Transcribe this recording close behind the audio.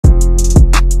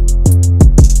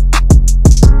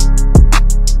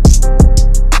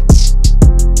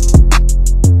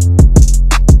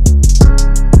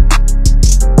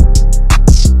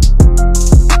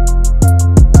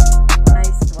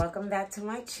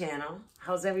channel.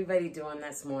 How's everybody doing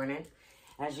this morning?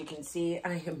 As you can see,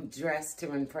 I am dressed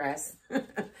to impress.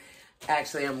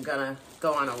 Actually, I'm gonna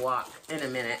go on a walk in a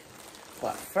minute.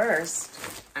 But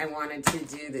first, I wanted to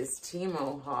do this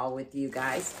TEMU haul with you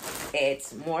guys.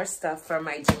 It's more stuff for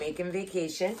my Jamaican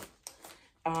vacation.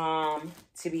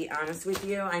 To be honest with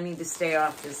you, I need to stay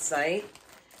off this site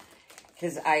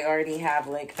because I already have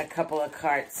like a couple of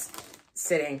carts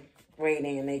sitting,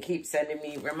 waiting, and they keep sending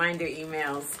me reminder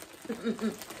emails.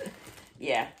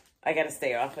 Yeah, I gotta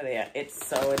stay off of there. It's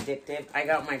so addictive. I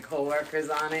got my coworkers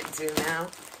on it too now.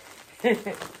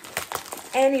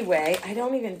 Anyway, I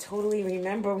don't even totally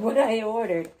remember what I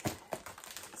ordered.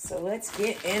 So let's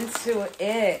get into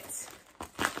it.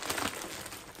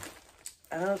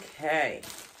 Okay.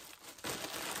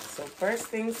 So first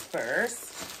things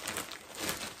first.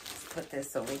 Let's put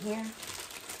this over here.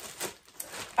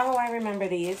 Oh, I remember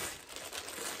these.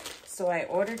 So I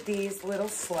ordered these little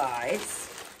slides.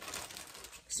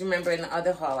 Because remember in the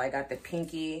other haul, I got the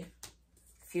pinky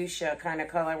fuchsia kind of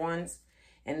color ones.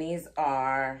 And these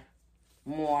are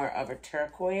more of a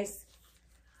turquoise.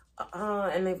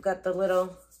 And they've got the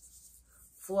little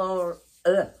floral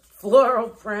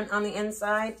print on the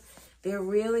inside. They're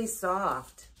really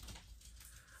soft.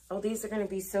 Oh, these are going to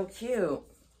be so cute.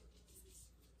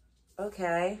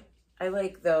 Okay. I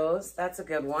like those. That's a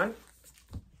good one.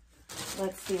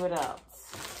 Let's see what else.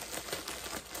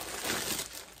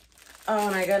 Oh,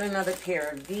 and I got another pair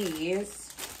of these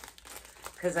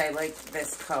because I like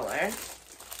this color.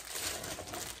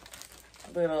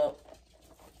 Little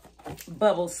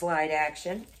bubble slide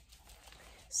action.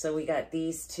 So we got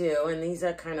these two, and these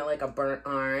are kind of like a burnt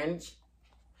orange.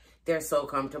 They're so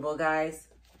comfortable, guys.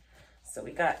 So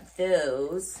we got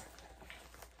those.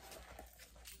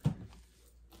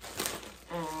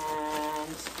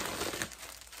 And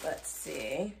let's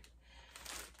see.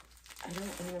 I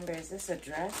don't remember, is this a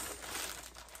dress?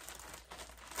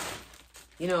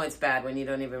 You know it's bad when you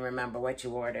don't even remember what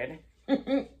you ordered.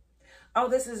 Oh,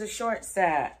 this is a short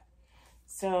set.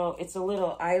 So it's a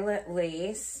little eyelet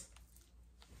lace.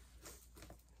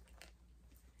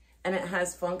 And it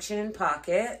has functioning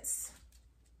pockets.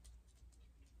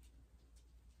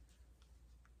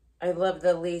 I love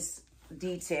the lace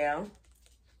detail.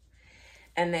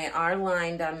 And they are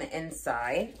lined on the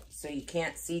inside, so you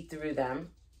can't see through them.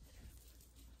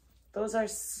 Those are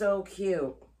so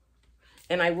cute.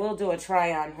 And I will do a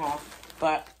try-on haul,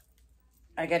 but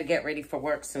I got to get ready for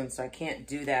work soon, so I can't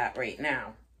do that right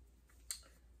now.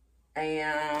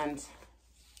 And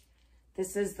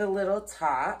this is the little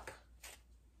top.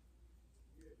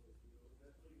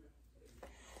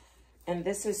 And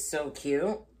this is so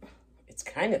cute. It's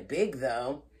kind of big,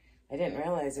 though. I didn't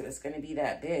realize it was going to be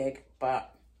that big,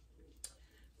 but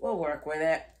we'll work with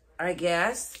it, I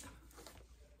guess.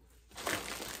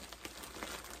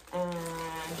 And,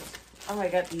 oh, I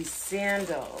got these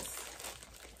sandals.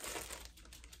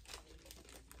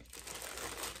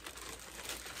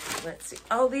 Let's see.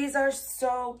 Oh, these are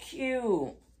so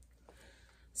cute.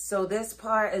 So this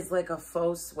part is like a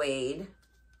faux suede.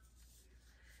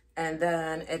 And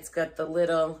then it's got the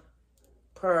little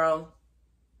pearl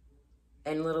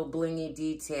and little blingy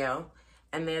detail.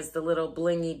 And there's the little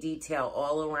blingy detail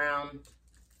all around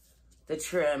the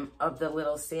trim of the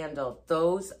little sandal.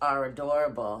 Those are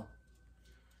adorable.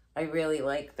 I really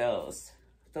like those.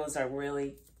 Those are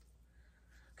really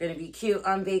going to be cute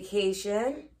on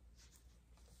vacation.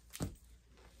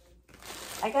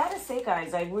 I gotta say,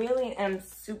 guys, I really am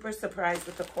super surprised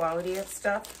with the quality of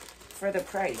stuff for the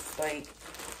price. Like,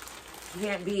 you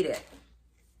can't beat it.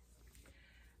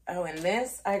 Oh, and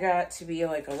this I got to be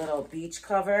like a little beach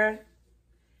cover.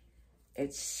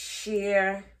 It's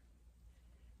sheer,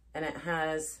 and it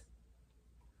has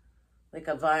like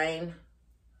a vine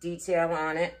detail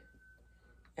on it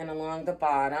and along the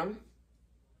bottom.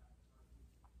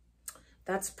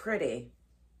 That's pretty.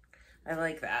 I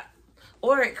like that.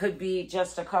 Or it could be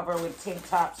just a cover with tank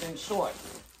tops and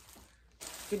shorts.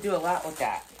 You could do a lot with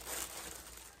that.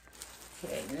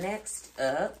 Okay, next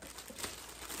up,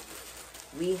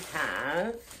 we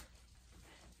have,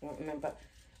 I don't remember.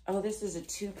 Oh, this is a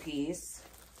two-piece.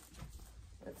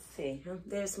 Let's see.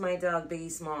 There's my dog,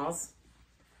 Biggie Smalls.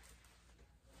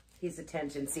 He's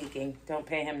attention-seeking. Don't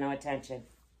pay him no attention.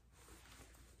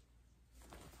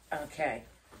 Okay.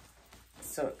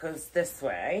 So it goes this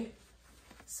way.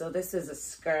 So this is a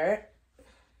skirt.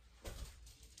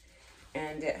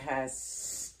 And it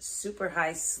has super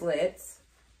high slits.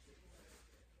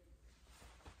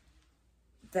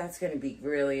 That's going to be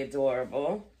really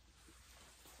adorable.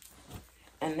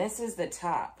 And this is the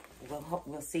top.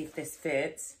 We'll see if this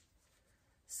fits.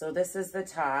 So this is the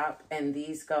top, and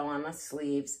these go on the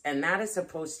sleeves, and that is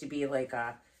supposed to be like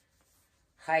a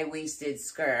high-waisted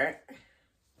skirt.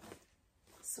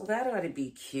 So that ought to be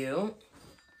cute.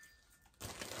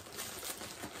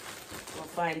 We'll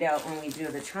find out when we do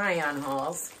the try-on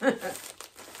hauls.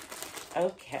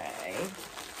 Okay.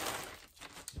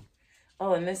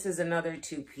 Oh, and this is another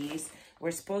two-piece.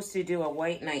 We're supposed to do a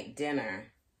white night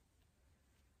dinner.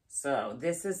 So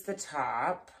this is the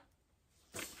top.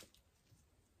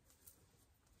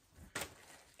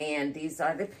 And these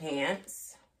are the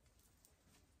pants.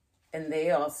 And they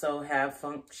also have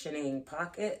functioning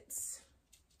pockets.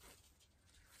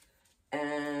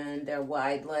 And they're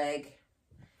wide leg.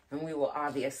 And we will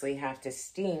obviously have to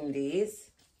steam these.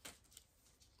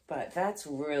 But that's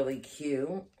really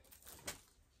cute.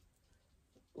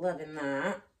 Loving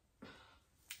that.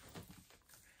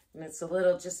 And it's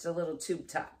just a little tube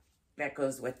top that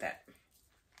goes with it.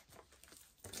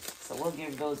 So we'll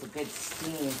give those a good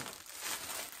steam.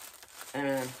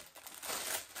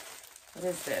 What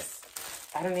is this?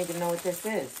 I don't even know what this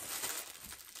is.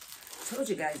 I told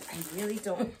you guys, I really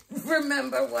don't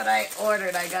remember what I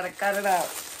ordered. I gotta cut it out.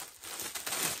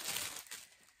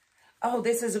 Oh,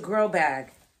 this is a grow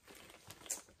bag.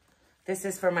 This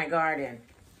is for my garden.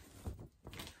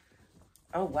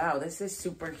 Oh, wow, this is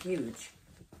super huge.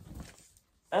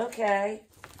 Okay.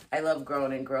 I love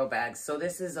growing in grow bags. So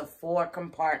this is a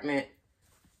 4-compartment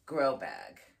grow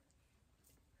bag.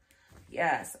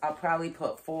 Yes, I'll probably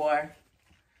put 4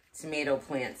 tomato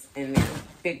plants in there,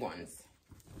 big ones.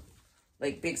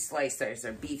 Like big slicers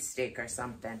or beefsteak or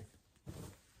something.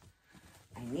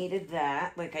 I needed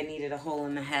that, like I needed a hole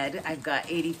in the head. I've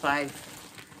got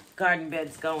 85 garden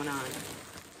beds going on.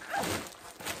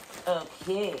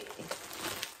 Okay,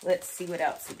 let's see what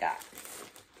else we got.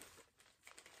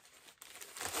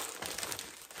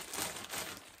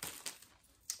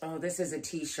 Oh, this is a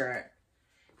t-shirt.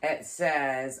 It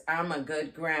says, I'm a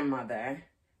good grandmother.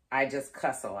 I just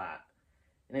cuss a lot.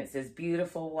 And it says,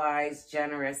 beautiful, wise,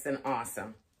 generous, and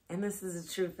awesome. And this is a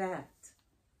true fact.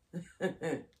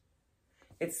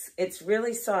 It's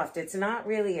really soft. It's not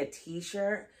really a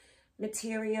t-shirt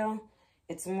material.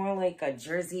 It's more like a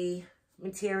jersey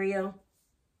material.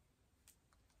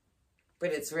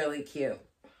 But it's really cute.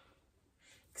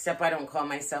 Except I don't call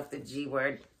myself the G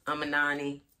word. I'm a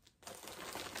nanny.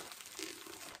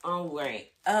 All right.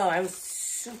 Oh, I was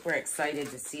super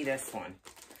excited to see this one.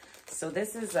 So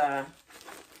this is a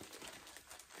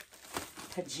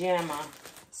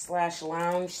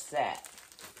pajama/lounge set.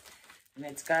 And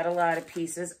it's got a lot of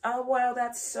pieces. Oh, wow,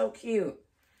 that's so cute.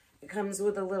 It comes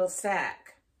with a little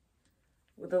sack.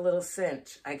 With a little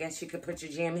cinch. I guess you could put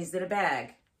your jammies in a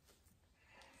bag.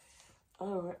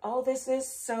 Oh, this is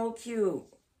so cute.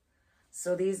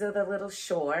 So these are the little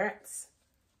shorts.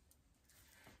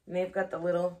 And they've got the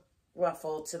little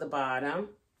ruffle to the bottom.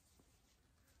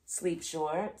 Sleep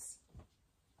shorts.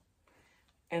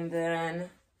 And then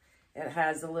it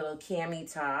has a little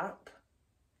cami top.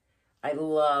 I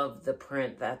love the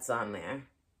print that's on there.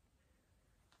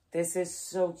 This is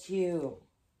so cute.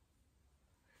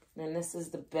 And then this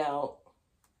is the belt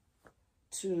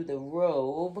to the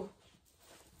robe.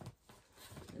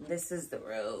 And this is the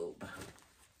robe.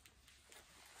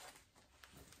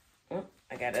 Oh,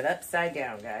 I got it upside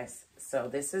down, guys. So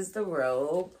this is the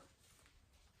robe.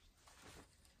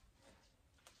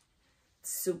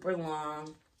 Super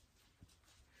long.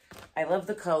 I love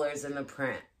the colors and the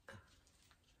print.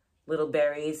 Little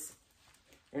berries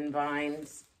and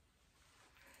vines.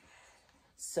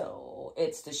 So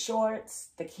it's the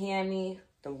shorts, the cami,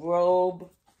 the robe,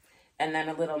 and then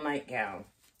a little nightgown.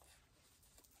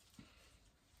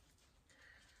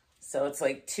 So it's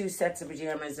like 2 sets of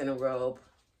pajamas and a robe.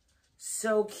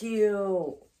 So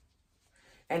cute.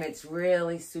 And it's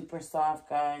really super soft,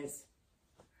 guys.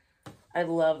 I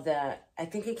love that. I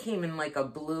think it came in like a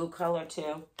blue color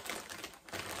too.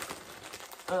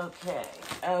 Okay.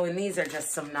 Oh, and these are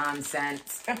just some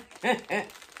nonsense that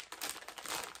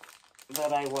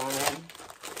I wanted.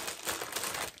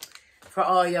 For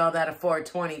all y'all that are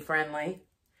 420 friendly.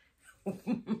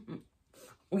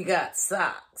 We got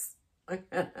socks.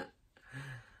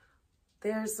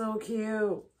 They're so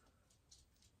cute.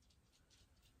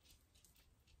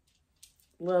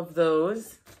 Love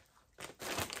those.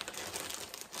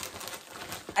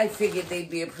 I figured they'd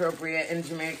be appropriate in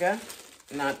Jamaica.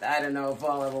 Not, I don't know if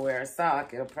I'll ever wear a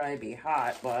sock. It'll probably be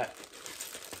hot, but...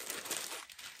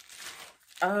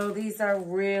 Oh, these are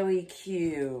really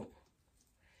cute.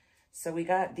 So we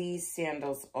got these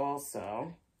sandals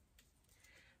also.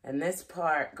 And this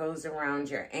part goes around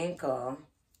your ankle.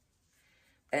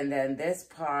 And then this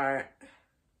part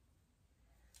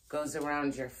goes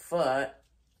around your foot.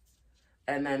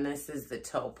 And then this is the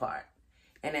toe part.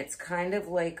 And it's kind of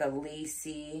like a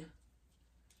lacy,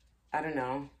 I don't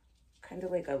know, kind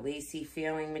of like a lacy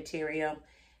feeling material.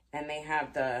 And they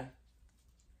have the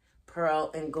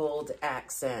pearl and gold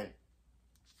accent.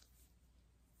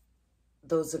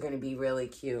 Those are going to be really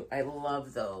cute. I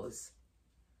love those.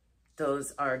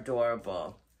 Those are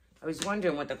adorable. I was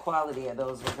wondering what the quality of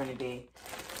those were going to be.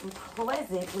 I'm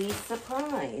pleasantly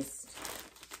surprised.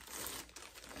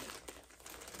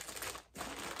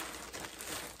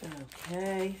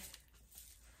 Okay.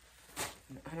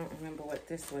 I don't remember what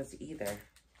this was either.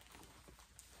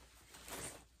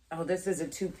 Oh, this is a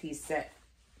 2-piece set.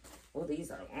 Oh,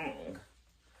 these are long.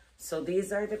 So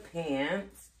these are the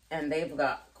pants, and they've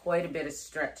got quite a bit of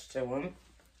stretch to them.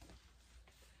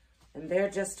 And they're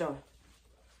just a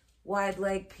wide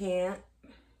leg pant.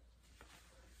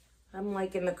 I'm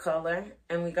liking the color.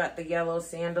 And we got the yellow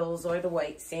sandals or the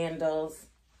white sandals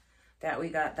that we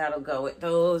got. That'll go with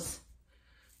those.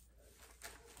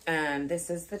 And this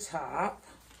is the top.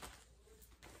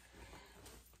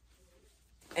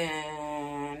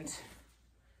 And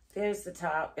there's the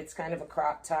top. It's kind of a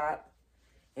crop top.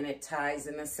 And it ties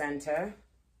in the center.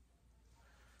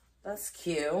 That's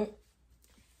cute.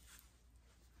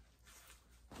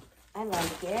 I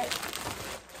like it.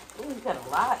 Ooh, we've got a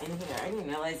lot in here. I didn't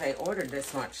realize I ordered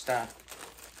this much stuff.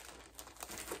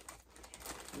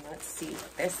 Let's see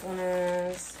what this one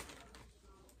is.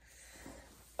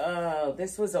 Oh,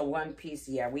 this was a 1-piece.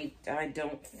 Yeah, I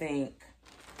don't think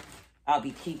I'll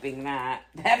be keeping that.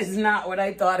 That is not what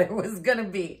I thought it was going to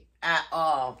be at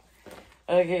all.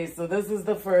 Okay, so this is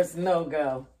the first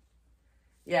no-go.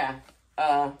 Yeah,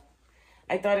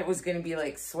 I thought it was going to be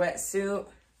like sweatsuit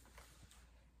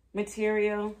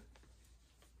material,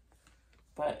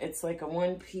 but it's like a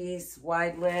 1-piece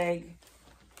wide leg.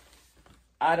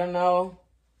 I don't know.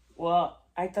 Well,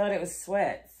 I thought it was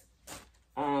sweats.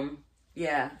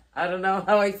 Yeah, I don't know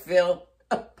how I feel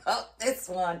about this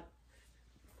one,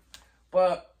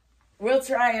 but we'll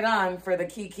try it on for the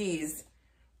Kikis.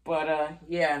 But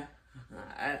yeah,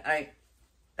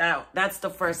 that's the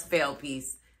first fail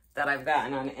piece that I've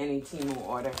gotten on any TEMU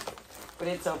order, but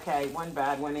it's okay. One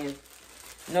bad one in.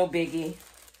 No biggie.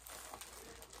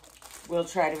 We'll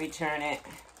try to return it.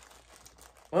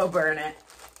 We'll burn it.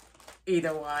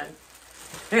 Either one.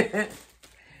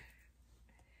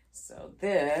 So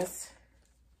this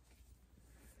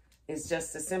is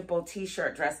just a simple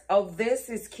t-shirt dress. Oh, this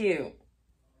is cute.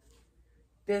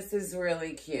 This is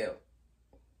really cute.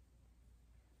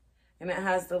 And it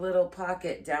has the little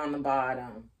pocket down the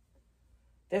bottom.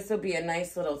 This will be a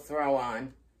nice little throw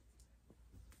on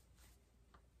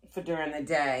for during the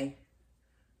day.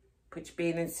 Put your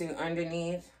bathing suit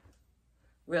underneath.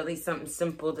 Really something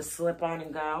simple to slip on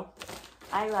and go.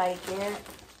 I like it.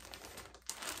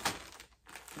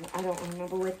 I don't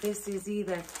remember what this is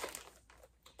either.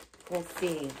 Let's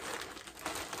see.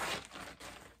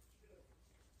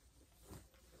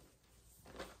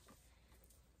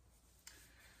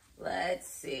 Let's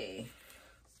see.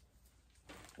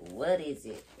 What is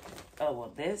it? Oh,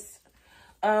 well, this.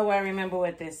 Oh, I remember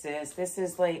what this is. This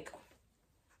is like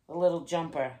a little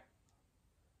jumper.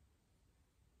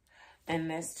 And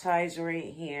this ties right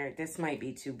here. This might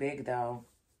be too big, though.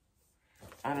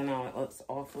 I don't know. It looks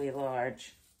awfully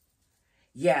large.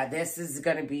 Yeah, this is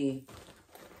going to be...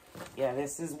 Yeah,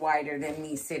 this is wider than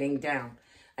me sitting down.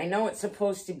 I know it's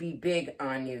supposed to be big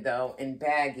on you, though, and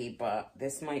baggy, but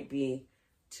this might be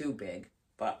too big.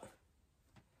 But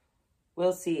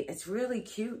we'll see. It's really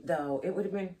cute, though. It would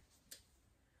have been...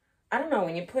 I don't know.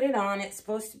 When you put it on, it's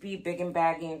supposed to be big and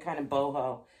baggy and kind of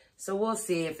boho. So we'll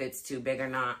see if it's too big or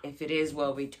not. If it is,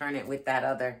 we'll return it with that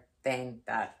other thing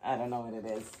that I don't know what it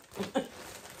is.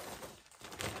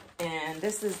 And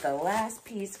this is the last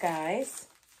piece, guys.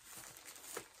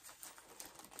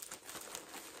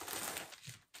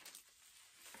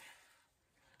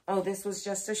 Oh, this was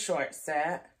just a short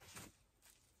set.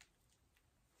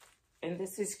 And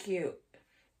this is cute.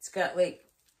 It's got like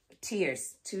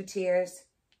tiers, 2 tiers.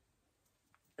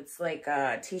 It's like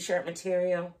t-shirt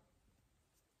material.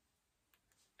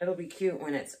 It'll be cute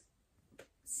when it's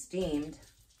steamed.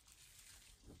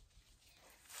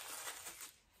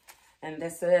 And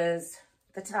this is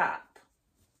the top.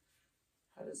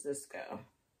 How does this go?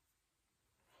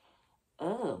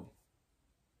 Oh,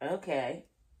 okay.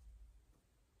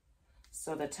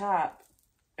 So the top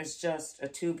is just a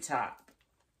tube top.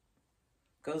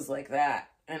 Goes like that.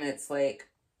 And it's like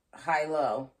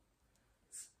high-low.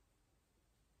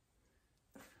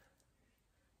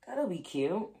 That'll be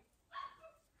cute.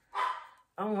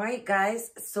 All right, guys.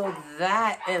 So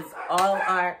that is all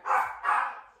our...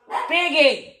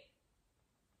 Biggie!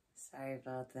 Sorry Sorry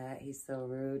about that. He's so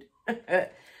rude.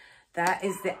 That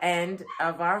is the end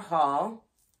of our haul.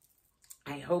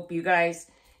 I hope you guys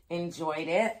enjoyed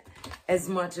it as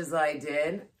much as I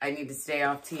did. I need to stay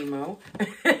off TEMU.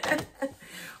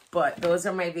 But those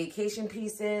are my vacation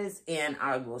pieces, and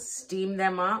I will steam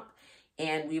them up,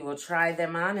 and we will try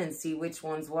them on and see which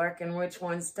ones work and which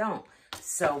ones don't.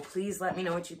 So please let me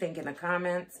know what you think in the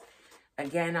comments.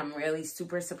 Again, I'm really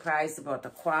super surprised about the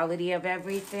quality of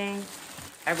everything.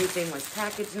 Everything was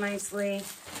packaged nicely.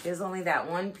 There's only that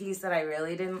one piece that I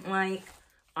really didn't like.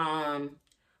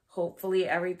 Hopefully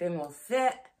everything will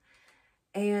fit.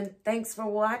 And thanks for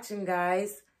watching,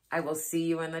 guys. I will see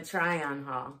you in the try-on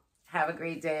haul. Have a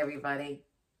great day, everybody.